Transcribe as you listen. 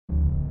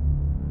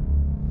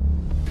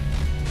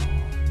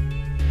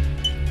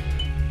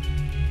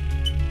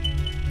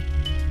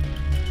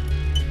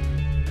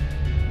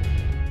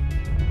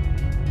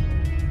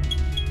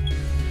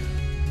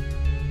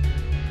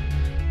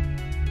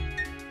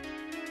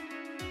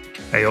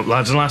Hey up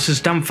lads and lasses,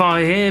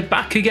 Damfire here,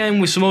 back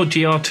again with some more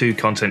GR2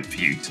 content for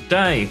you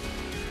today.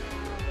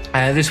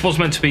 This was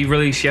meant to be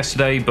released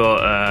yesterday,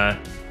 but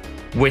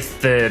with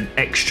the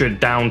extra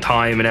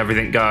downtime and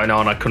everything going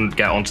on, I couldn't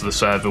get onto the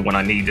server when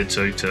I needed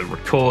to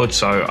record,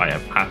 so I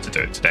have had to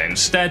do it today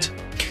instead.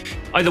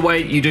 Either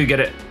way, you do get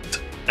it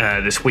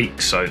this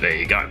week, so there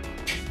you go.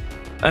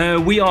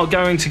 We are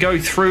going to go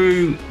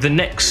through the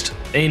next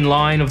in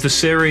line of the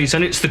series,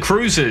 and it's the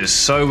cruisers.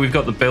 So we've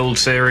got the build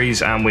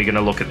series and we're going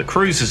to look at the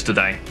cruisers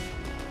today.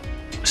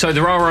 So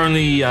there are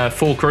only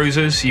 4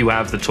 cruisers. You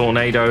have the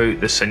Tornado,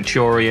 the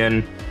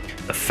Centurion,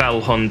 the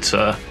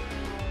Felhunter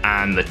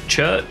and the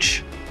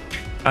Church,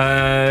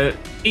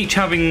 each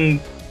having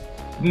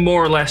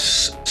more or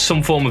less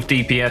some form of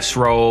DPS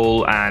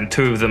role, and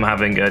 2 of them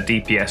having a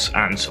DPS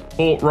and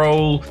support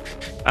role.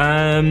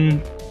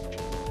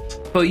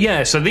 But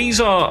yeah, so these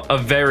are a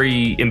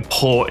very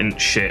important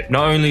ship.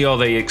 Not only are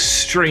they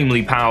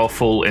extremely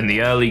powerful in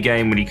the early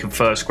game when you can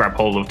first grab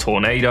hold of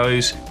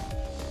tornadoes,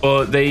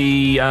 but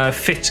they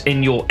fit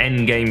in your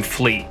endgame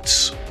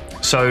fleets.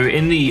 So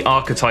in the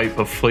archetype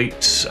of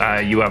fleets,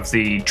 you have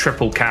the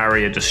triple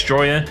carrier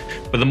destroyer,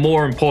 but the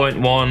more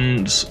important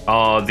ones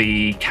are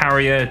the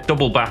carrier,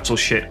 double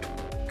battleship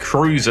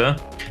cruiser,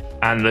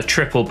 and the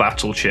triple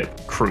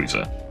battleship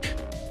cruiser.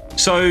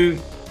 So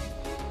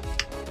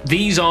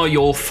these are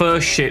your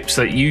first ships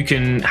that you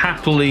can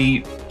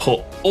happily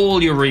put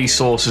all your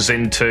resources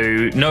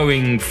into,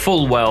 knowing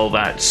full well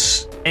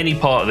that any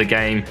part of the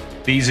game,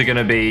 these are going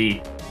to be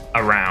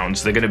around.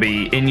 They're going to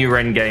be in your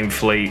endgame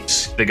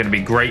fleets. They're going to be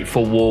great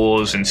for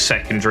wars and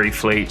secondary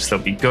fleets. They'll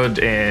be good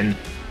in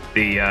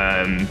the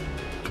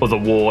other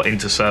war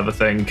inter-server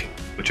thing,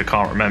 which I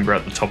can't remember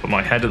at the top of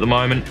my head at the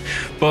moment.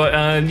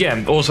 But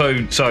yeah,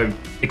 also, so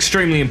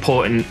extremely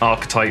important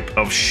archetype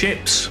of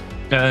ships.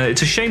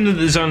 It's a shame that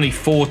there's only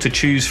 4 to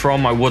choose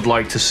from. I would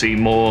like to see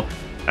more.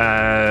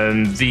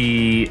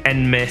 The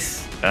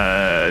N-Myth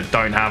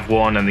don't have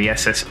one, and the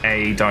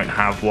SSA don't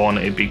have one.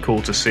 It'd be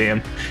cool to see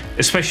them,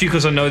 especially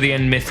because I know the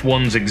N-Myth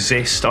ones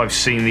exist. I've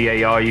seen the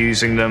AI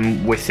using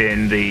them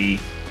within the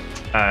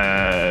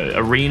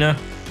arena,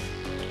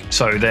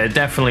 so they're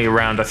definitely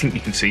around. I think you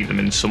can see them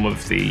in some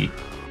of the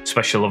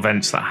special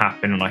events that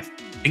happen, and I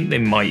think they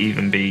might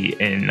even be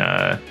in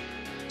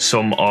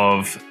some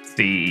of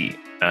the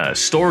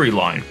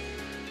storyline.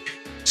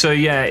 So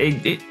yeah,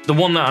 the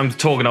one that I'm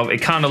talking of,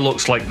 it kind of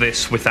looks like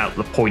this without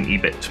the pointy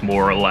bits,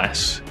 more or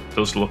less. It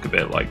does look a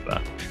bit like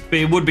that. But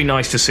it would be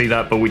nice to see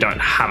that, but we don't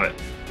have it.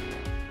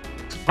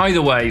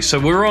 Either way, so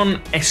we're on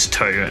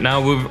S2.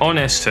 Now, we're on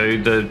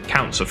S2, the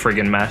count's a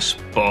friggin' mess,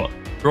 but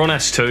we're on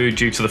S2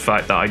 due to the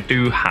fact that I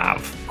do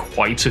have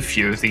quite a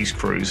few of these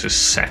cruisers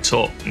set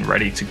up and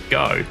ready to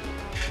go.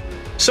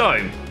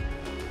 So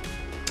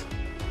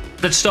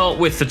let's start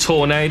with the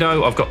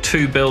Tornado. I've got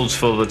 2 builds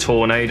for the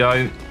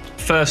Tornado.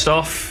 First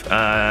off,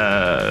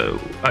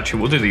 actually,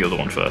 we'll do the other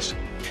one first.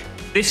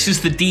 This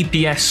is the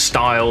DPS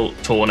style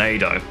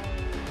Tornado.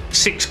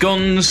 6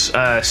 guns,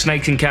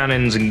 snake and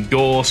cannons and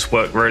gorse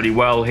work really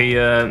well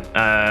here.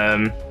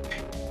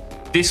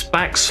 This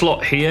back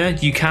slot here,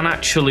 you can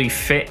actually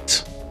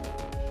fit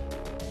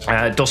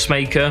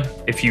Dustmaker.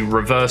 If you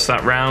reverse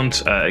that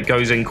round, it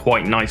goes in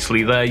quite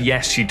nicely there.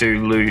 Yes, you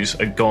do lose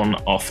a gun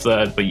off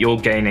there, but you're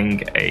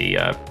gaining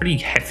a pretty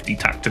hefty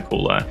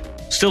tactical there.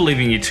 Still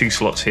leaving you 2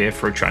 slots here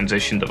for a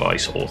transition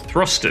device or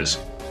thrusters.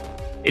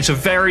 It's a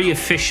very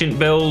efficient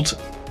build.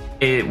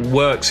 It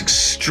works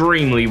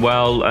extremely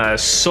well.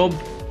 As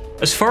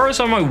far as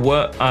I'm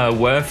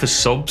aware for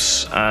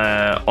subs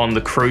on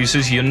the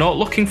cruisers, you're not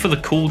looking for the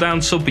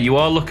cooldown sub, but you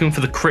are looking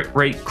for the crit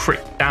rate,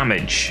 crit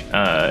damage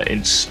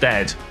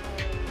instead.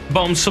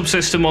 Bomb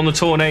subsystem on the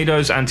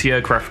Tornadoes,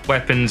 anti-aircraft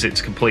weapons,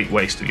 it's a complete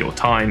waste of your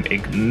time.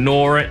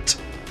 Ignore it.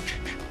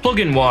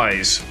 Plugin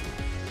wise,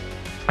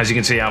 as you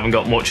can see, I haven't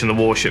got much in the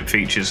warship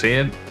features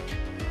here.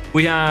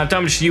 We have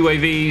damage to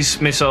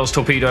UAVs, missiles,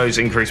 torpedoes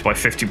increased by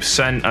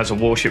 50% as a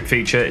warship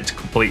feature. It's a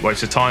complete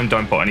waste of time.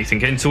 Don't put anything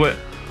into it.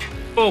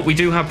 But we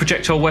do have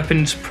projectile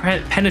weapons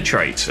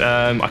penetrate.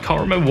 I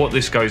can't remember what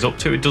this goes up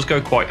to. It does go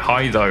quite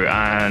high though,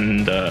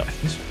 and I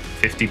think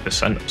it's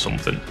 50% or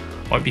something.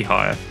 Might be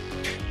higher.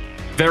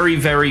 Very,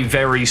 very,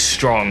 very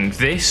strong.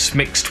 This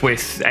mixed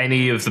with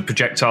any of the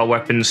projectile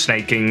weapons,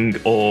 snaking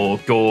or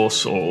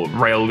gorse or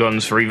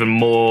railguns for even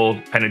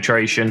more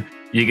penetration,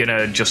 you're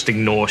gonna just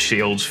ignore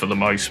shields for the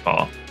most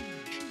part.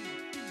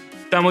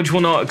 Damage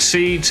will not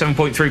exceed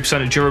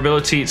 7.3% of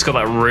durability. It's got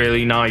that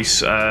really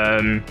nice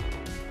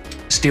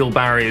steel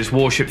barriers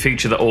warship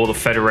feature that all the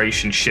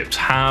Federation ships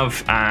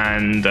have,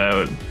 and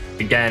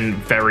again,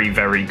 very,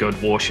 very good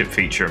warship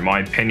feature in my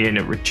opinion.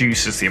 It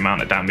reduces the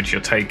amount of damage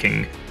you're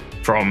taking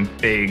from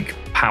big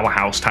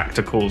powerhouse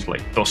tacticals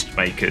like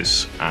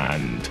Dustmakers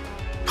and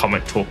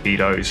Comet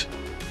torpedoes,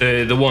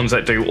 the ones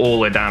that do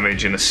all their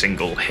damage in a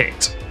single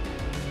hit.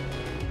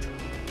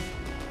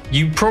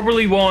 You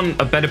probably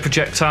want a better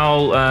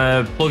projectile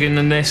plugin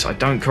than this. I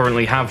don't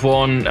currently have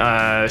one.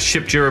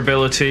 Ship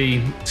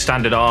durability,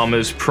 standard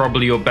armor's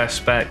probably your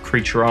best bet.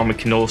 Creature armor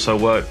can also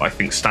work, but I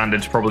think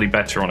standard's probably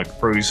better on a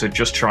cruiser,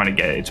 just trying to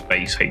get its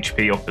base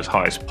HP up as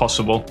high as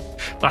possible.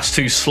 Last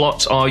 2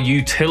 slots are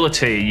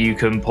utility. You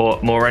can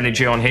put more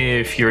energy on here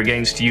if you're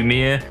against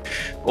Ymir,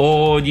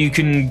 or you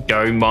can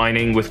go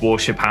mining with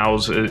warship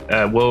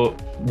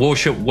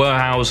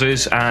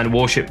warehouses, and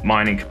warship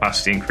mining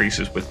capacity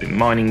increases with the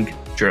mining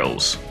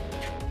drills.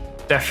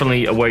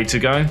 Definitely a way to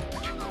go.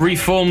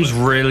 Reform's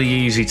really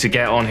easy to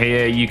get on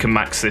here. You can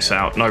max this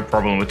out, no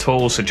problem at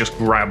all. So just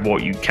grab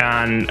what you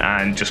can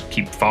and just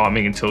keep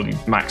farming until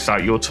you've maxed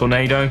out your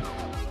tornado.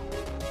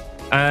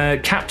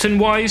 Captain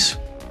wise,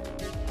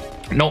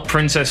 not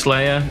Princess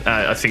Leia.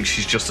 I think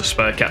she's just a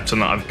spare captain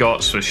that I've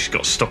got, so she's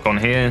got stuck on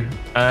here.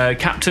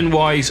 Captain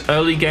wise,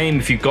 early game,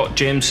 if you've got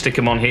Jim, stick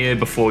him on here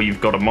before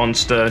you've got a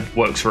monster.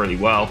 Works really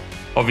well.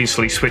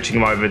 Obviously, switching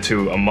him over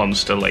to a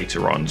monster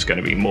later on is going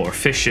to be more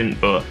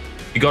efficient, but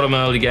if you got him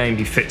early game,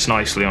 he fits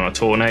nicely on a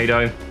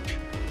tornado.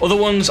 Other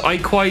ones,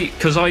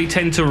 because I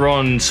tend to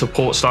run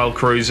support style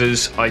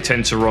cruisers, I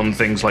tend to run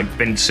things like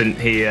Vincent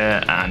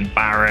here and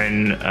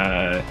Baron.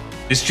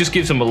 This just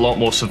gives them a lot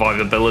more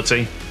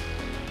survivability.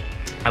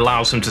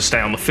 Allows them to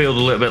stay on the field a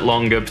little bit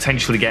longer,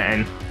 potentially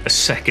getting a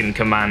second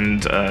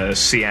command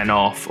CN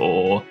off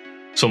or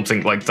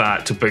something like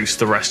that to boost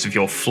the rest of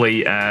your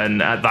fleet,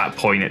 and at that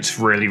point it's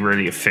really,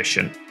 really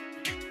efficient.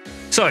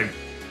 So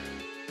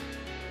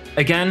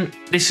again,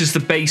 this is the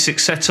basic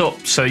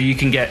setup, so you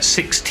can get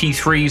 6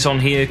 T3s on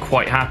here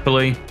quite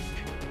happily.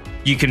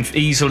 You can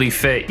easily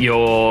fit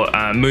your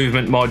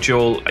movement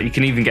module. You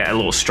can even get a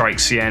little strike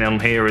CN on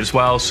here as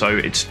well, so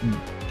it's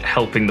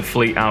helping the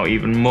fleet out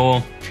even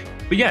more.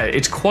 But yeah,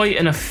 it's quite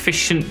an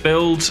efficient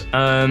build.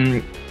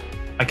 I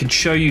can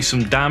show you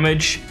some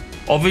damage.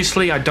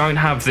 Obviously, I don't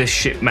have this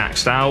ship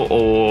maxed out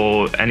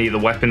or any of the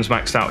weapons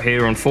maxed out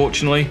here,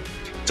 unfortunately.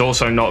 It's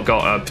also not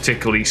got a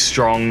particularly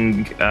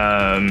strong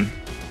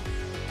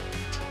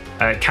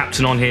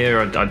captain on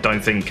here. I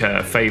don't think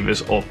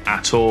favors up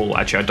at all.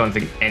 Actually, I don't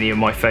think any of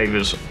my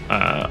favors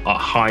are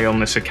high on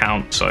this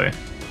account, so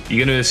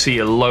you're going to see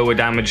a lower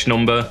damage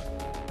number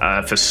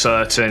for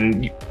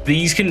certain.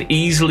 These can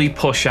easily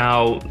push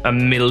out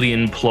 1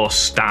 million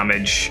plus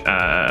damage,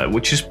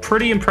 which is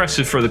pretty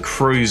impressive for the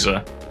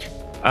cruiser.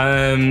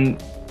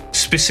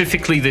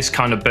 Specifically this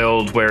kind of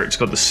build where it's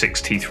got the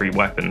 6 T3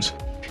 weapons.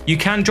 You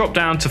can drop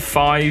down to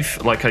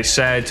 5, like I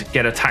said,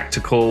 get a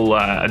tactical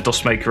a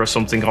Dustmaker or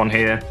something on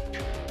here.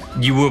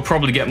 You will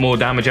probably get more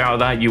damage out of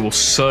that. You will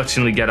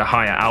certainly get a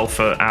higher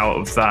alpha out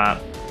of that,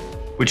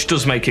 which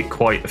does make it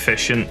quite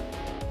efficient.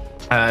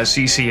 So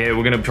you see here,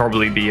 we're going to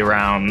probably be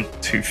around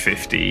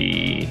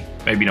 250,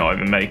 maybe not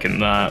even making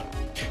that.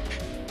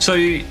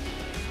 So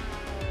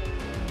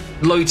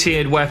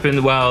low-tiered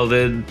weapon, well,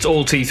 they're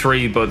all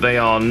T3, but they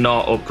are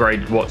not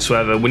upgraded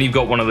whatsoever. When you've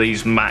got one of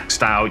these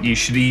maxed out, you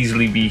should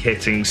easily be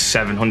hitting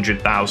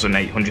 700,000,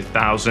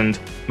 800,000.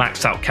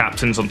 Maxed out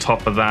captains on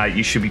top of that,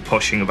 you should be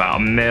pushing about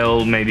 1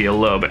 mil, maybe a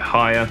little bit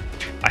higher.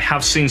 I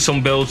have seen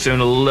some builds doing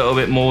a little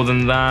bit more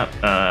than that.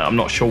 I'm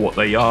not sure what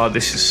they are.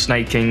 This is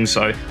snaking,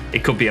 so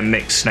it could be a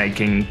mixed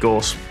snaking and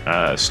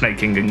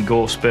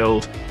Gorse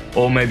build,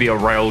 or maybe a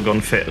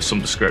railgun fit of some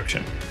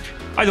description.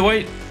 Either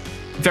way,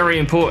 very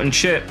important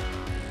ship.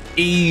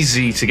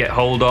 Easy to get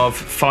hold of.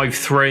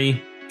 5.3,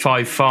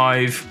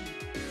 5.5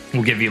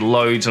 will give you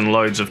loads and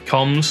loads of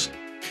comms.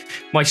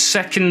 My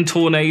second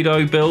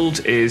tornado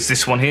build is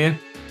this one here.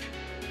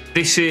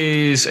 This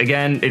is,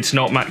 again, it's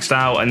not maxed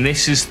out, and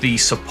this is the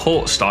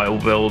support style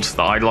build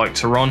that I like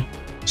to run.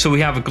 So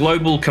we have a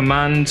global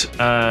command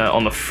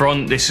on the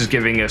front. This is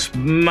giving us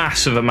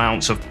massive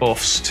amounts of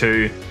buffs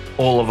to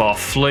all of our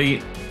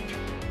fleet.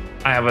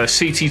 I have a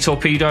CT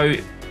torpedo.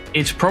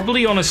 It's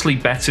probably honestly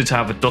better to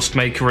have a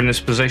Dustmaker in this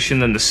position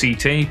than the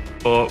CT,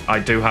 but I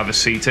do have a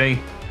CT.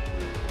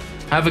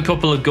 I have a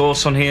couple of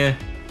Gorse on here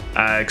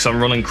because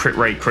I'm running crit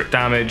rate, crit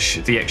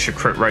damage. The extra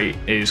crit rate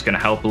is going to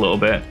help a little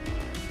bit.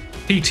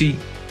 PT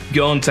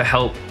gun to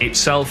help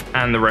itself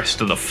and the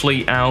rest of the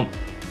fleet out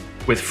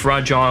with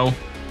fragile.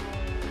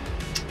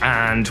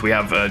 And we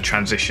have a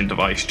transition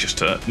device just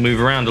to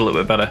move around a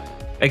little bit better.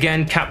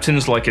 Again,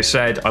 captains, like I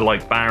said, I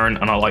like Baron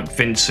and I like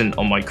Vincent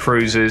on my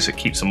cruisers. It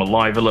keeps them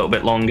alive a little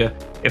bit longer.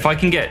 If I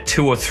can get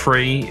 2 or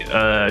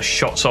 3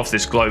 shots off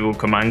this global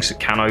command, because it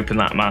can open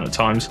that amount of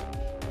times,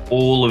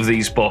 all of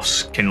these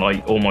buffs can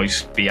like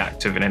almost be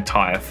active an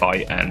entire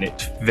fight, and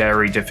it's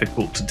very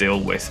difficult to deal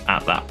with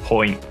at that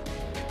point.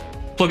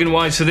 Plugin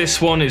wise for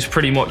this one is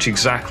pretty much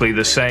exactly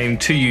the same.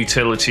 2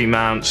 utility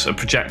mounts, a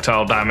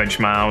projectile damage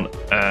mount,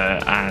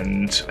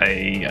 and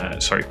a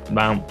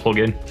mount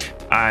plugin,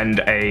 and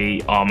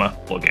a armor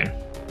plugin.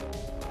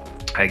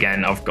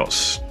 Again, I've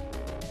got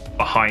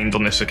behind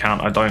on this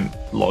account. I don't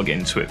log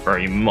into it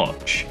very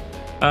much.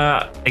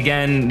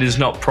 Again, there's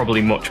not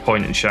probably much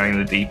point in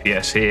showing the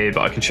DPS here,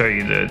 but I can show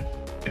you the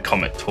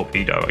Comet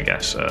torpedo, I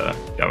guess,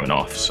 going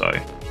off, so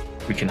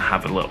we can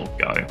have a little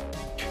go.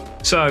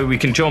 So we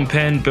can jump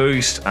in,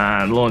 boost,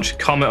 and launch a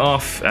comet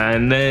off,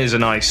 and there's a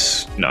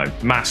nice,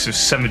 massive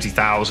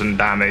 70,000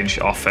 damage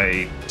off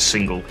a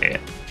single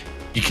hit.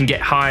 You can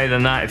get higher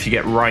than that if you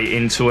get right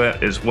into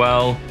it as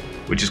well,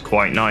 which is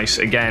quite nice.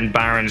 Again,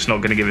 Baron's not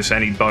going to give us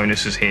any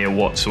bonuses here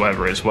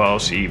whatsoever as well,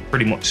 so you're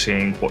pretty much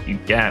seeing what you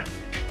get.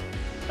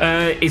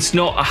 It's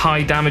not a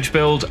high damage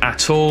build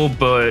at all,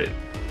 but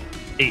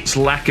its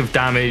lack of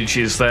damage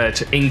is there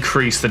to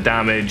increase the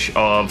damage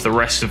of the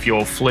rest of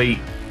your fleet.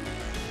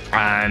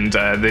 And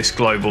this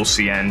global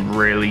CN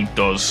really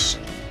does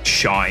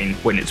shine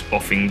when it's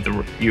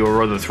buffing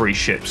your other 3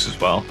 ships as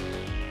well.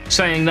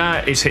 Saying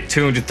that, it's hit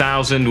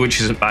 200,000,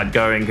 which isn't bad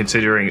going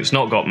considering it's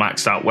not got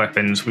maxed out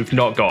weapons. We've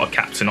not got a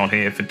captain on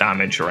here for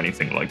damage or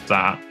anything like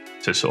that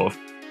to sort of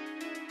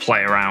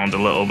play around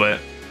a little bit.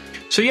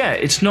 So yeah,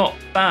 it's not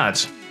bad.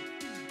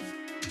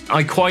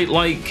 I quite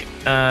like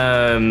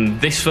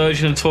this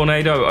version of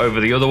Tornado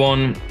over the other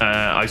one.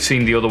 I've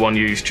seen the other one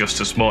used just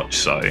as much,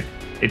 so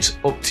it's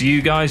up to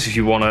you guys if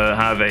you want to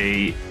have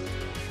a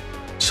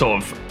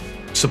sort of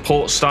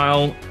support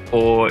style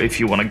or if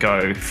you want to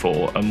go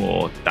for a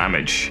more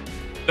damage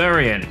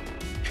variant.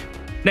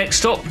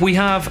 Next up, we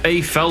have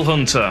a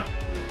Felhunter.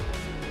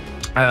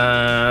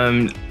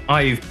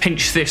 I've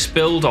pinched this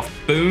build off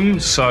Boom,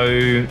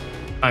 so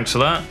thanks for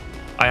that.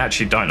 I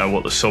actually don't know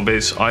what the sub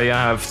is. I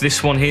have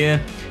this one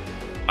here.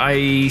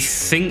 I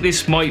think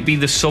this might be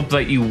the sub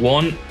that you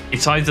want.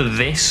 It's either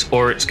this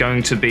or it's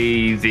going to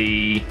be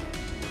the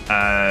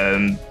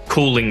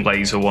cooling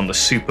laser one, the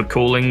super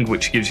cooling,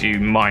 which gives you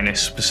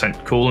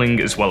 -%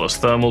 cooling as well as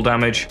thermal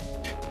damage.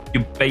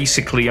 You're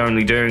basically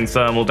only doing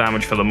thermal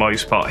damage for the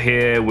most part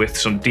here with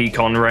some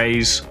decon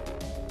rays.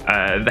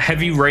 The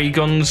heavy ray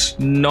gun's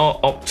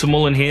not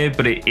optimal in here,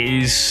 but it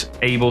is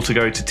able to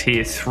go to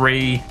tier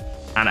 3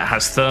 and it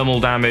has thermal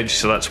damage,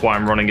 so that's why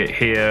I'm running it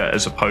here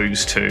as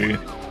opposed to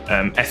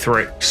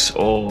Etherics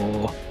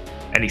or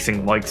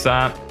anything like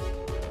that.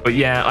 But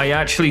yeah, I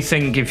actually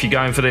think if you're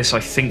going for this, I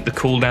think the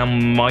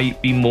cooldown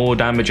might be more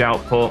damage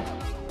output.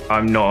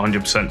 I'm not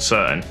 100%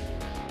 certain.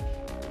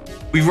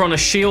 We run a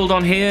shield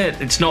on here.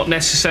 It's not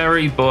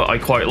necessary, but I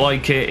quite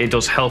like it. It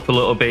does help a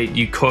little bit.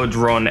 You could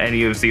run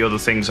any of the other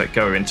things that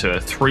go into a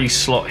 3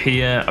 slot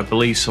here. I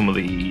believe some of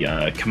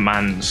the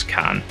commands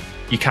can.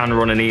 You can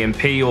run an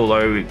EMP,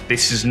 although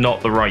this is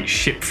not the right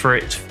ship for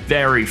it. It's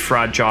very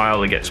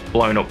fragile. It gets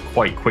blown up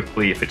quite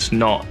quickly if it's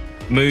not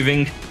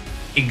moving.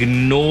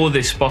 Ignore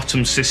this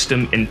bottom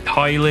system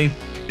entirely.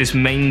 This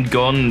main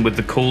gun with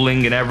the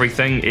cooling and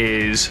everything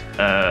is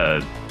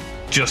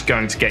just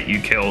going to get you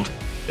killed.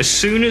 As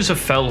soon as a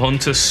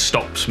Felhunter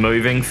stops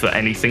moving for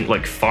anything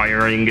like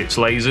firing its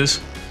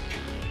lasers,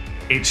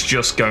 it's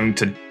just going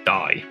to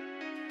die.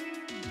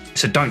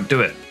 So don't do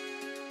it.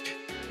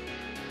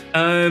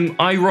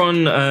 I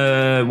run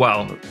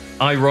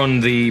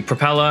the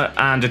propeller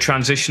and a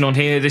transition on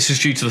here. This is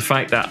due to the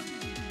fact that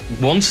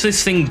once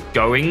this thing's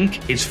going,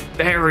 it's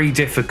very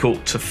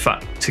difficult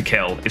to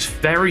kill. It's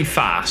very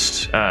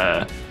fast.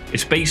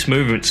 Its base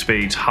movement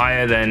speed's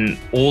higher than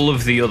all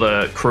of the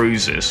other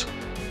cruisers.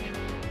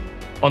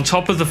 On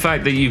top of the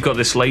fact that you've got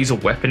this laser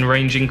weapon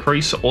range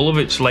increase, all of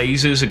its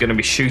lasers are going to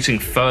be shooting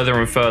further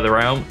and further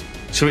out.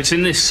 So it's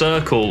in this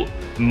circle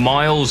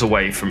miles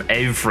away from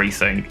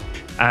everything.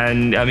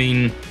 And I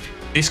mean,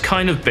 this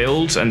kind of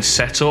build and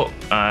setup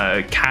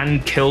can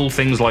kill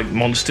things like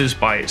monsters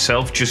by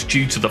itself just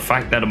due to the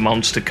fact that a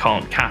monster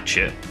can't catch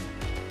it.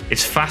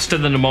 It's faster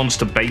than a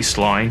monster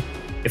baseline.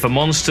 If a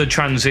monster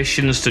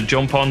transitions to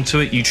jump onto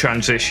it, you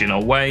transition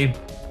away.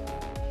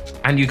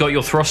 And you got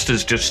your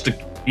thrusters just to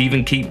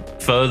even keep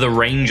further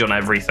range on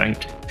everything.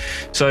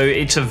 So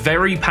it's a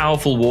very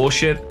powerful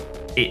warship.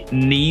 It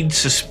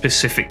needs a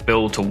specific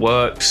build to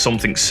work,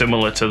 something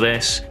similar to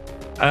this.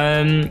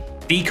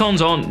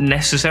 Decons aren't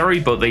necessary,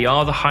 but they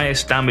are the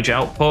highest damage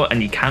output,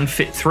 and you can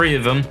fit 3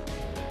 of them.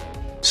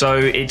 So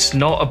it's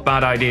not a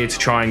bad idea to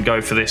try and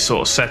go for this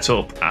sort of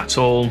setup at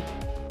all.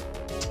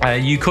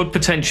 You could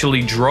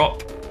potentially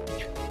drop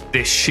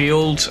this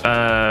shield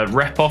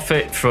rep off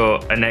it for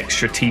an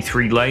extra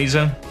T3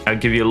 laser. I'll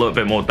give you a little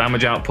bit more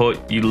damage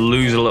output. You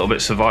lose a little bit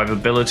of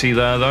survivability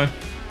there, though.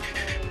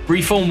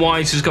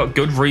 Reform-wise, it's got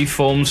good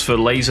reforms for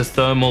laser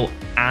thermal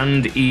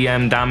and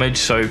EM damage,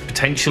 so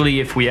potentially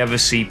if we ever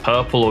see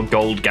purple or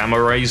gold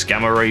gamma rays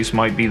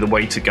might be the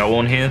way to go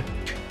on here.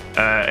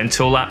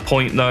 Until that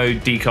point, though,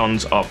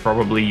 decons are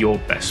probably your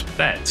best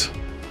bet.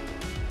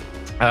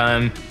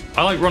 I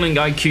like running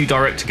IQ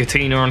direct to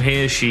Katina on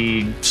here.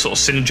 She sort of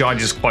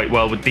synergizes quite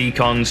well with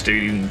decons,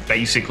 doing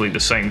basically the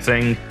same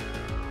thing.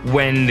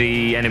 When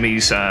the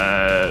enemy's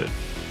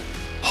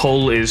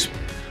hull is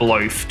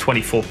below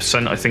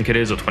 24%, I think it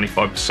is, or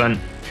 25%,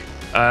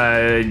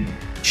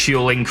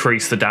 she'll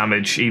increase the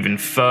damage even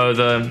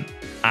further,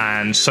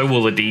 and so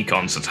will the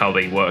decons. That's how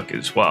they work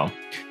as well.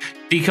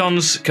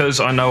 Decons, because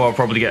I know I'll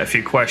probably get a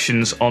few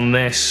questions on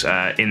this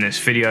in this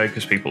video,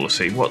 because people will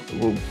see,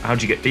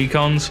 how'd you get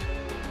decons?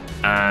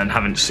 And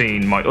haven't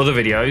seen my other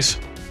videos.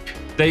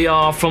 They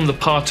are from the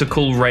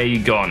particle ray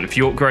gun. If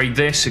you upgrade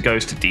this, it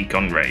goes to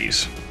decon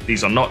rays.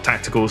 These are not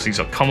tacticals, these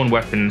are common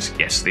weapons.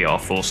 Yes, they are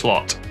full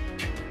slot.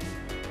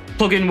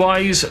 Plugin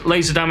wise,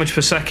 laser damage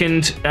per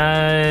second,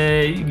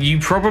 you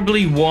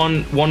probably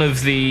want one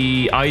of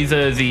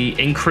either the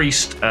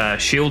increased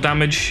shield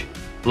damage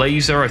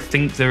laser. I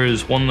think there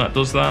is one that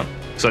does that.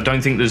 So I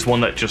don't think there's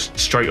one that just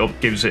straight up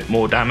gives it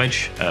more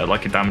damage,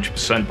 like a damage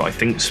percent, but I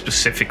think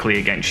specifically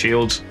against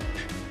shields.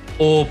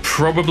 Or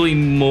probably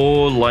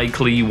more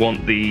likely you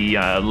want the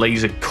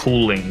laser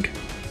cooling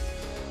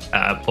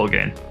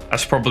plugin.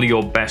 That's probably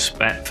your best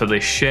bet for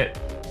this shit.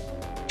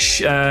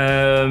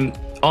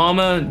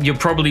 Armor, you're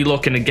probably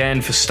looking again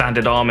for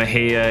standard armor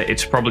here.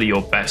 It's probably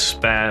your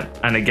best bet.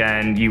 And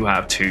again, you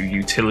have 2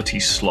 utility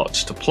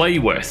slots to play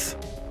with.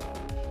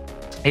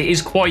 It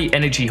is quite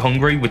energy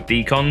hungry with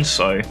decons,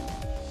 so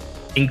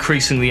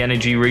increasing the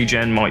energy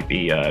regen might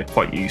be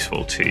quite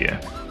useful to you.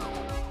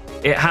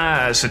 It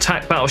has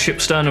attack,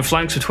 battleship, stern, and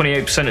flanks for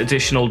 28%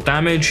 additional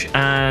damage.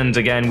 And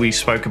again, we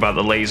spoke about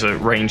the laser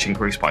range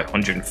increase by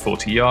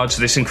 140 yards.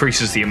 This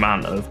increases the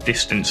amount of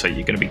distance that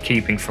you're going to be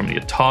keeping from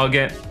your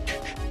target.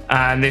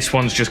 And this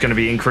one's just going to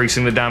be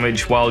increasing the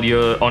damage while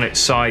you're on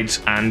its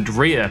sides and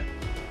rear.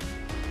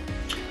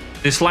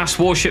 This last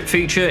warship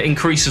feature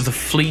increases the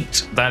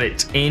fleet that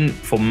it's in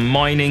for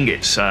mining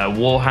its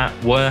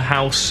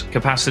warehouse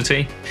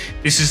capacity.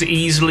 This is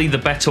easily the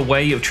better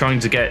way of trying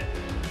to get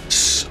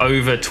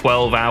over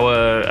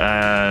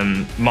 12-hour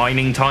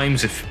mining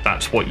times, if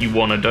that's what you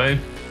want to do,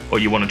 or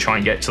you want to try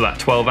and get to that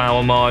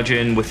 12-hour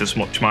margin with as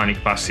much mining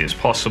capacity as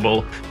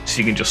possible, so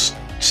you can just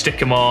stick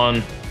them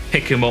on,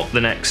 pick them up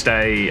the next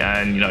day,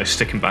 and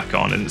stick them back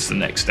on, and it's the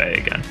next day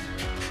again.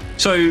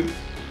 So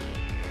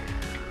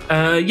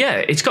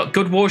yeah, it's got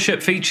good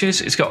warship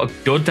features. It's got a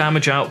good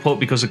damage output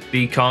because of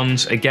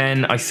decons.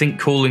 Again, I think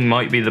cooling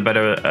might be the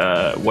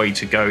better way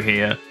to go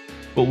here,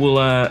 but we'll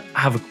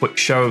have a quick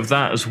show of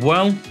that as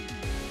well.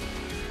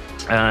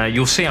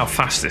 You'll see how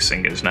fast this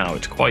thing is now.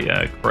 It's quite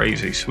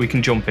crazy, so we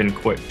can jump in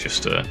quick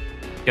just to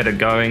get it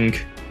going.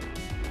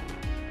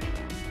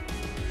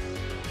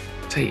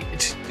 See,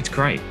 it's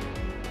great.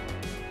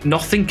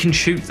 Nothing can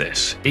shoot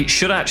this. It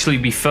should actually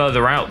be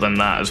further out than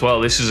that as well.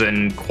 This is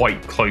in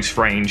quite close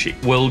range.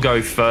 It will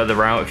go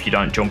further out if you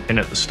don't jump in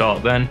at the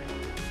start then.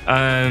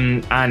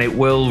 And it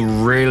will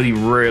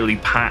really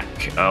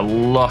pack a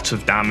lot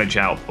of damage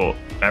output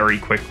very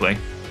quickly.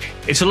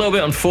 It's a little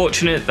bit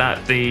unfortunate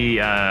that the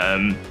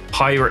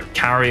pirate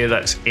carrier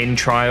that's in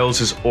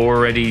Trials is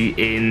already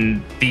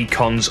in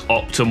Decon's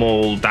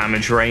optimal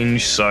damage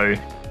range, so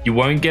you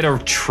won't get a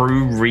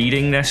true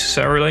reading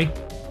necessarily.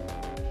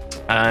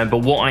 But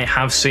what I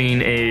have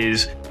seen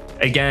is,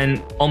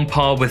 again, on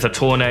par with a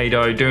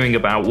Tornado, doing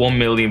about 1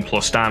 million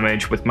plus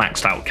damage with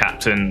maxed out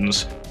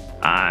captains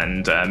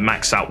and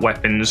maxed out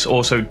weapons.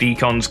 Also,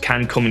 decons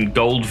can come in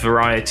gold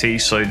variety,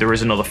 so there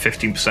is another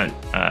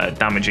 15%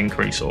 damage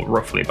increase, or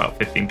roughly about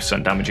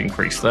 15% damage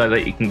increase there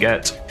that you can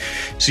get.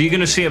 So you're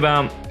going to see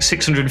about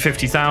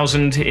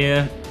 650,000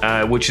 here,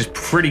 which is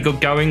pretty good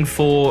going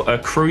for a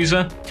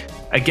cruiser.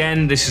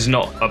 Again, this is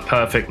not a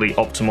perfectly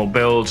optimal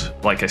build.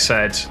 Like I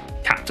said,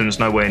 captain's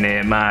nowhere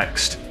near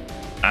maxed,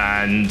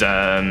 and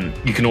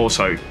you can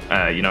also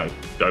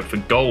go for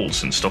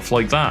golds and stuff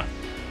like that.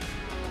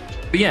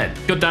 But yeah,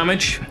 good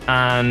damage,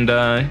 and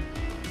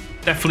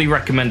definitely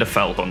recommend a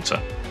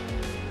Felhunter.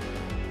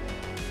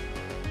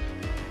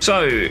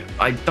 So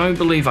I don't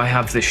believe I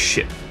have this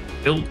ship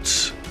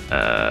built.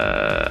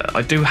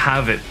 I do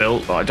have it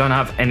built, but I don't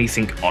have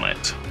anything on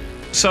it.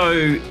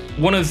 So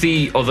one of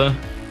the other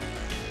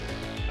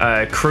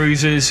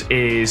cruisers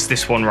is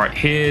this one right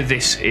here.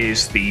 This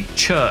is the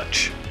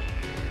Church.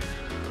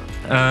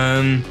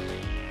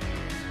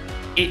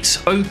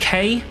 It's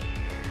okay,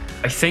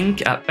 I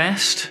think, at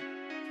best.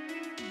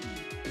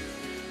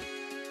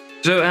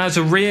 So it has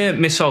a rear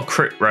missile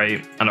crit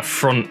rate and a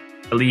front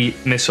elite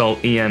missile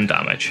EM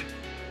damage.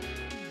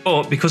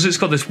 But because it's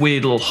got this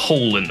weird little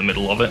hole in the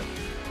middle of it,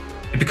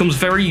 it becomes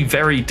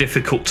very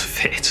difficult to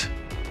fit,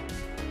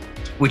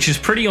 which is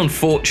pretty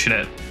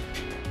unfortunate.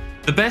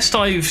 The best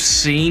I've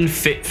seen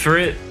fit for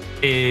it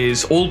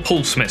is all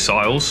pulse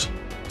missiles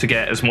to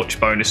get as much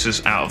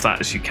bonuses out of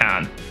that as you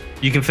can.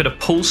 You can fit a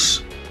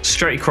pulse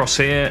straight across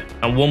here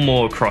and one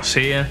more across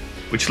here,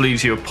 which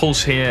leaves you a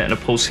pulse here and a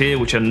pulse here,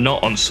 which are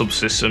not on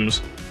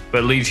subsystems,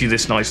 but leaves you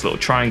this nice little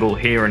triangle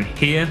here and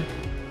here.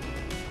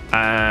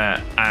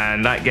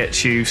 And that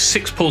gets you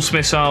 6 pulse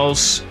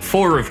missiles,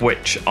 4 of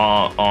which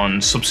are on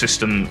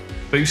subsystem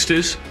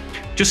boosters.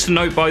 Just to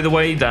note, by the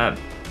way, that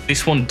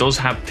this one does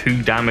have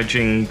 2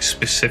 damaging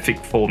specific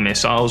for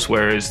missiles,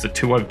 whereas the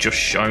 2 I've just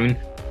shown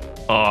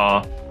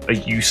are a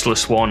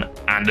useless one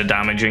and a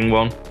damaging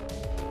one.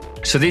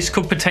 So this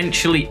could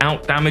potentially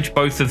out-damage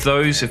both of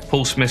those if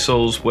pulse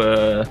missiles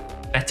were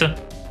better,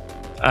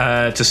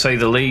 to say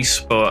the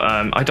least, but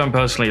I don't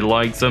personally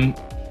like them.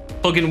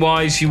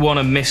 Plugin-wise, you want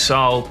a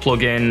missile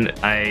plugin,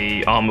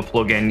 a armor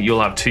plugin.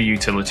 You'll have 2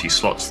 utility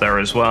slots there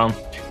as well.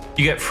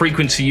 You get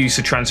frequency use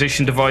of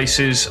transition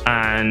devices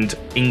and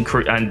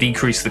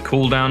decrease the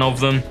cooldown of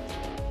them.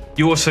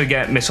 You also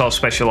get missile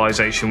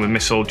specialization with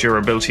missile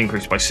durability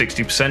increased by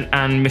 60%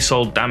 and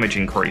missile damage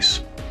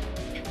increase.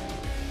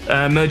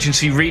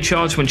 Emergency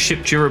recharge when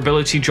ship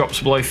durability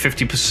drops below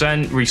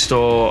 50%.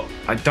 Restore,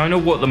 I don't know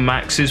what the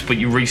max is, but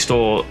you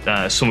restore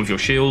some of your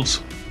shields,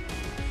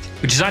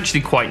 which is actually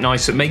quite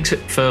nice. It makes it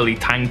fairly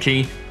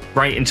tanky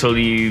right until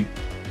you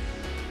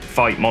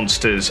fight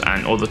monsters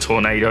and other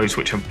tornadoes,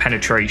 which have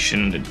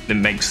penetration that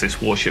makes this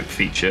warship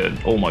feature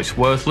almost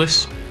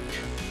worthless.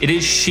 It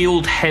is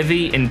shield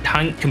heavy in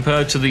tank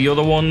compared to the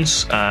other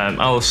ones.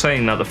 I was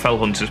saying that the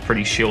Felhunter is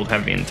pretty shield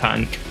heavy in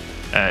tank.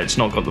 It's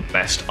not got the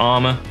best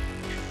armor.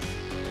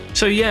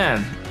 So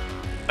yeah,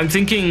 I'm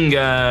thinking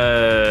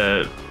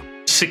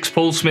 6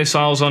 pulse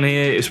missiles on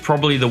here is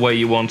probably the way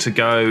you want to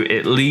go.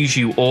 It leaves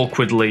you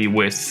awkwardly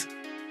with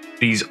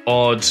these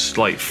odd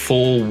like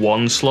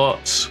 4-1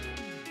 slots.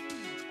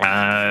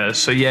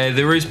 So yeah,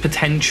 there is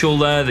potential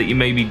there that you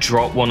maybe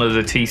drop one of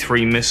the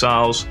T3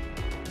 missiles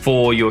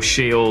for your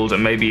shield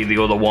and maybe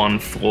the other one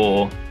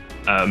for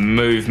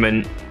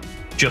movement,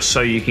 just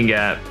so you can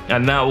get,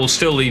 and that will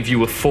still leave you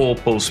with 4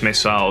 pulse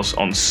missiles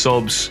on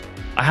subs.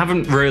 I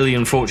haven't really,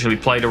 unfortunately,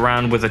 played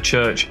around with a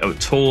church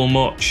at all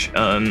much.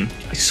 I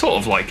sort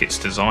of like its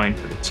design,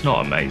 but it's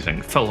not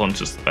amazing.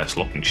 Felhunter's the best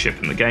looking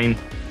ship in the game.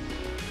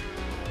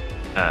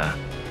 Yeah.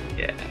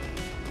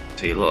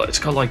 See, look, it's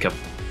got like a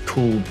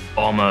cool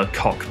bomber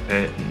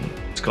cockpit, and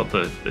it's got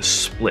the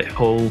split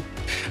hull.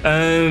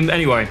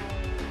 Anyway,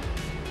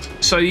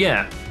 so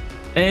yeah,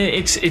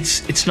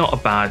 it's not a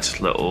bad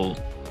little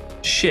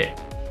ship.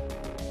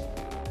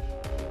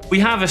 We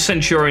have a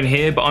Centurion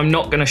here, but I'm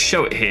not going to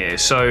show it here.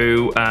 So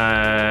you're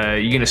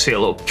going to see a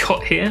little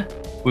cut here.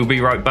 We'll be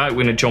right back.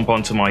 We're going to jump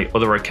onto my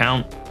other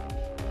account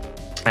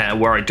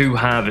where I do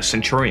have a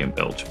Centurion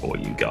build for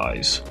you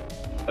guys.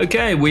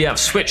 Okay, we have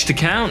switched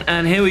account,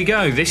 and here we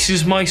go. This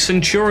is my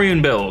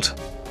Centurion build.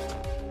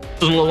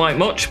 Doesn't look like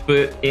much,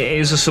 but it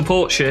is a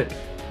support ship,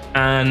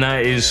 and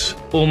that is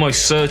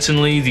almost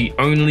certainly the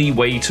only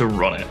way to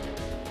run it.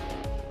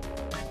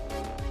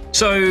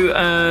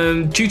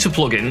 So, due to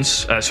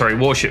plugins,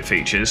 warship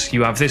features,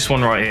 you have this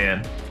one right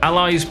here.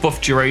 Allies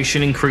buff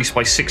duration increased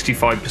by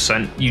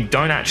 65%. You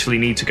don't actually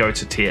need to go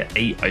to tier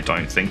 8, I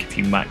don't think, if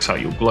you max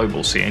out your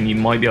global CN. You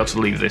might be able to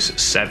leave this at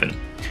 7.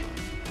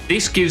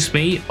 This gives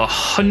me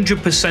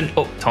 100%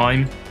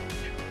 uptime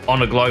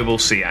on a global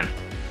CN.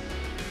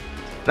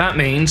 That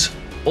means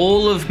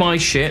all of my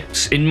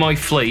ships in my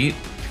fleet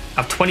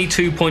have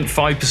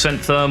 22.5%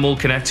 thermal,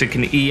 kinetic,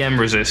 and EM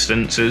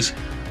resistances,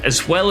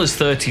 as well as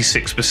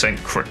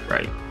 36% crit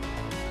rate,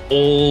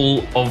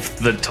 all of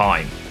the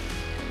time.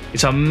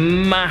 It's a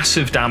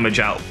massive damage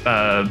out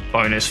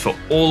bonus for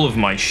all of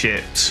my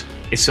ships.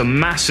 It's a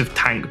massive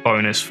tank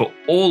bonus for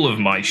all of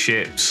my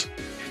ships.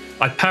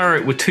 I pair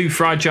it with 2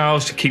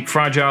 fragiles to keep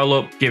fragile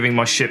up, giving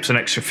my ships an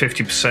extra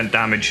 50%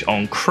 damage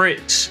on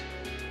crits.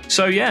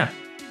 So yeah,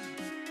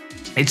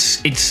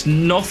 it's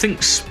nothing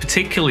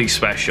particularly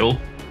special.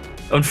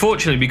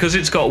 Unfortunately, because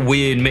it's got a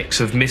weird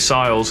mix of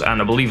missiles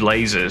and I believe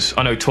lasers.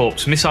 I know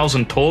torps, missiles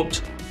and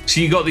torps.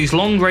 So you got these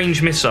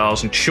long-range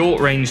missiles and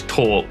short-range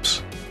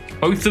torps.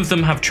 Both of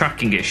them have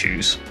tracking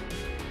issues.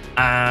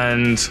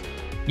 And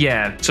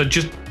yeah, so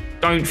just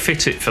don't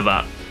fit it for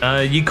that.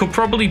 You could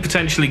probably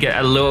potentially get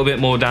a little bit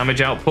more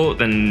damage output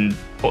than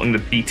putting the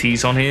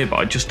PTs on here, but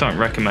I just don't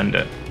recommend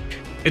it.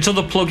 Its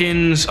other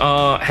plugins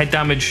are head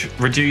damage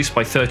reduced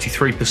by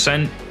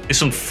 33%.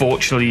 This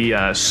unfortunately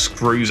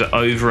screws it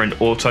over in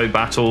auto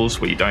battles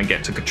where you don't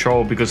get to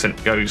control, because then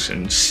it goes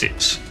and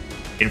sits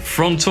in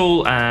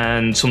frontal,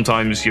 and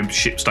sometimes your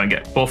ships don't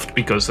get buffed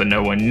because they're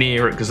nowhere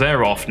near it, because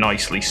they're off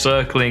nicely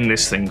circling.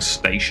 This thing's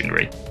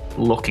stationary,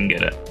 looking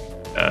at it,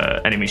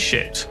 enemy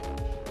ships.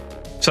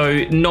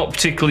 So not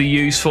particularly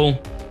useful.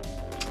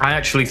 I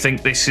actually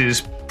think this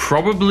is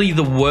probably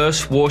the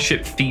worst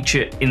warship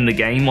feature in the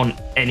game on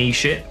any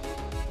ship.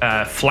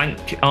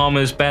 Flank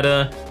armor's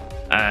better.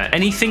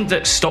 Anything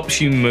that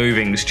stops you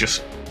moving is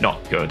just not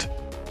good.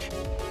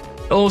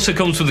 It also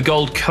comes with a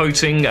gold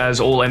coating, as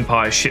all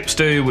Empire ships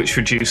do, which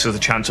reduces the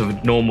chance of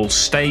a normal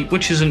state,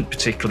 which isn't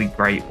particularly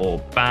great or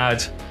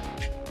bad.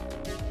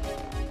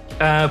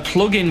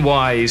 Plugin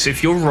wise,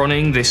 if you're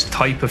running this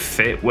type of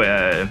fit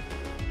where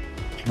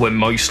we're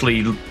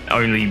mostly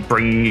only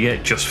bringing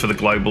it just for the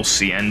global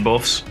CN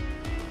buffs,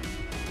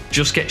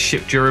 just get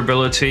ship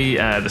durability.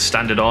 The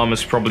standard armor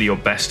is probably your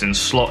best in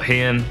slot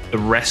here. The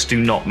rest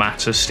do not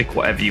matter. Stick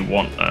whatever you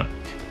want there.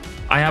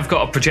 I have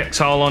got a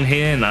projectile on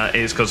here, and that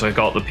is because I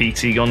got the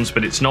PT guns,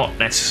 but it's not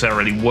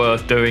necessarily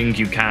worth doing.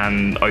 You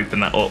can open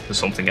that up for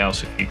something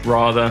else if you'd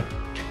rather.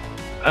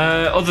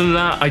 Other than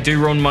that, I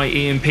do run my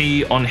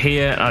EMP on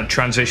here, a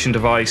transition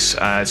device,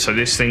 so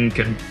this thing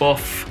can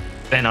buff.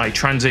 Then I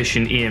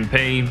transition EMP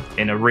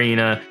in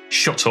arena,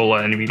 shuts all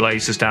enemy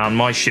lasers down.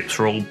 My ships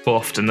are all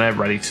buffed and they're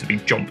ready to be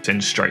jumped in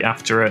straight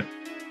after it.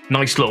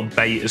 Nice little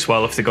bait as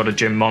well if they've got a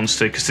gym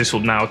monster, because this will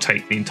now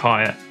take the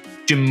entire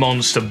gym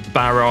monster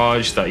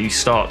barrage that he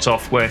starts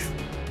off with,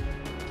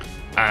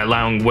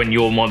 allowing when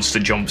your monster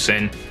jumps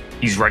in,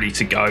 he's ready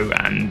to go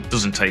and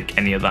doesn't take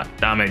any of that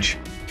damage.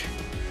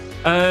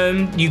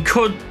 You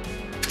could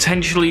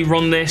potentially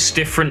run this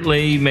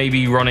differently,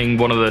 maybe running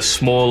one of the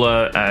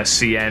smaller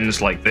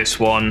CNs like this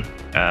one.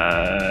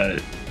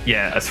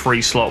 Yeah, a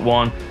 3-slot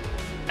one.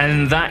 And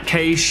in that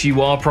case,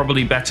 you are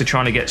probably better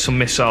trying to get some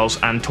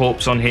missiles and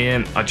torps on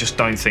here. I just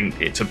don't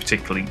think it's a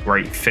particularly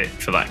great fit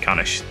for that kind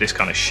of this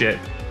kind of ship.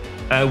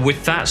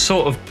 With that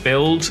sort of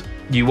build,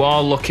 you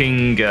are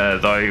looking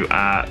though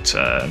at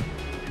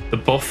the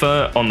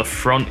buffer on the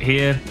front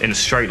here in a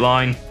straight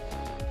line.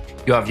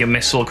 You have your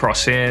missile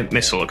across here,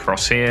 missile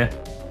across here,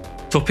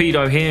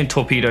 torpedo here and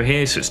torpedo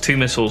here, so it's 2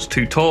 missiles,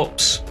 2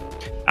 torps.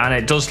 And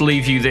it does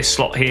leave you this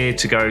slot here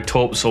to go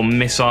torps or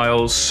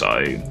missiles,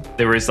 so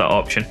there is that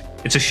option.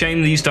 It's a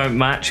shame these don't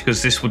match,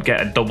 because this would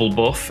get a double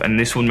buff, and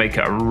this would make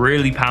it a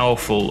really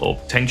powerful, or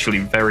potentially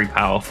very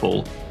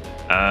powerful,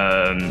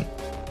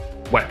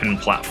 weapon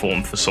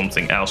platform for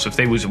something else. If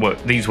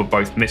these were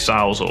both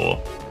missiles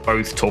or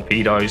both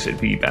torpedoes,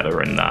 it'd be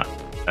better in that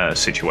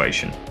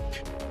situation.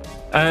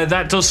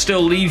 That does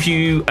still leave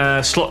you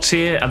slots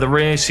here at the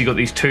rear, so you got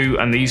these 2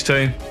 and these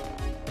 2.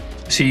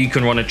 So you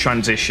can run a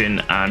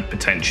transition and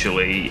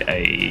potentially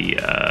a...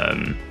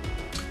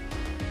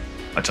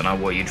 I don't know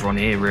what you'd run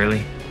here,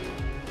 really.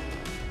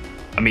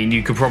 I mean,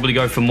 you could probably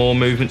go for more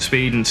movement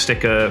speed and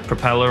stick a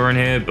propeller in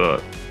here,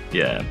 but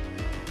yeah.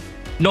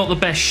 Not the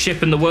best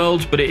ship in the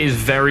world, but it is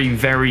very,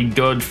 very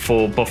good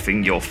for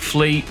buffing your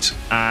fleet.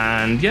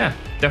 And yeah,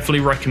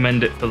 definitely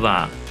recommend it for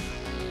that.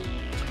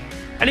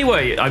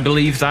 Anyway, I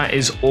believe that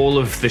is all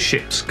of the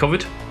ships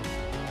covered.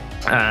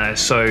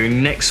 So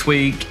next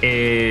week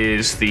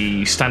is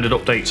the standard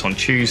updates on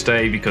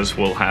Tuesday, because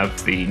we'll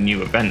have the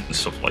new event and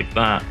stuff like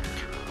that.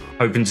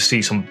 Hoping to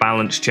see some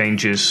balance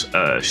changes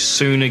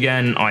soon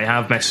again. I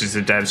have messaged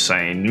the devs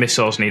saying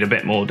missiles need a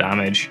bit more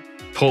damage.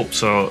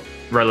 Torps are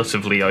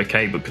relatively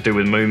okay, but could do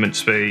with movement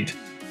speed.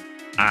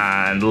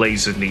 And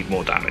lasers need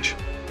more damage.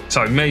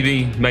 So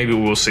maybe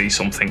we'll see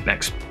something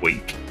next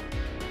week.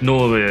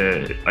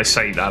 Normally, I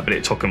say that, but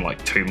it took them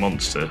like 2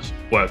 months to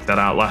work that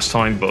out last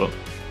time. But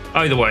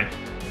either way,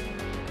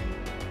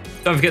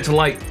 don't forget to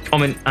like,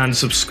 comment, and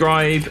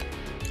subscribe.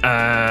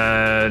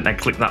 And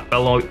click that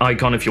bell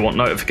icon if you want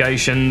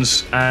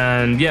notifications.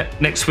 And yeah,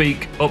 next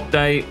week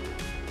update.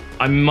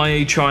 I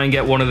may try and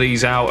get one of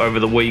these out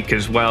over the week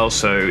as well.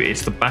 So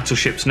it's the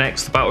battleships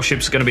next. The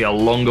battleships are going to be a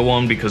longer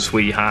one, because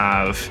we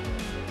have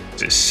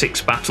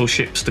 6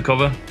 battleships to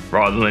cover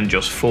rather than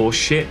just 4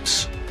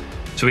 ships.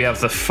 So we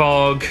have the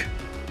Fog.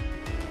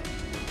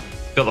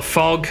 We've got the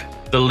Fog,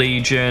 the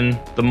Legion,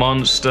 the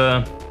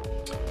Monster,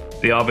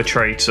 the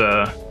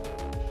Arbitrator,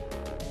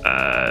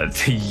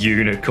 the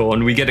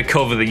Unicorn. We get to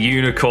cover the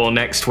Unicorn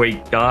next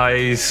week,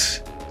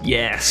 guys.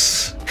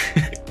 Yes.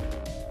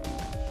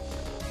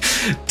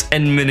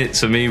 10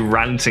 minutes of me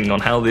ranting on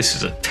how this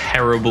is a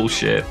terrible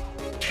ship.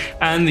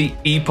 And the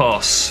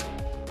Epos.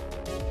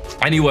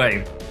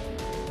 Anyway,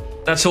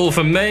 that's all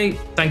from me.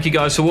 Thank you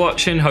guys for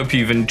watching. Hope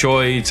you've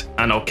enjoyed,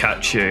 and I'll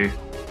catch you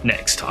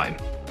next time.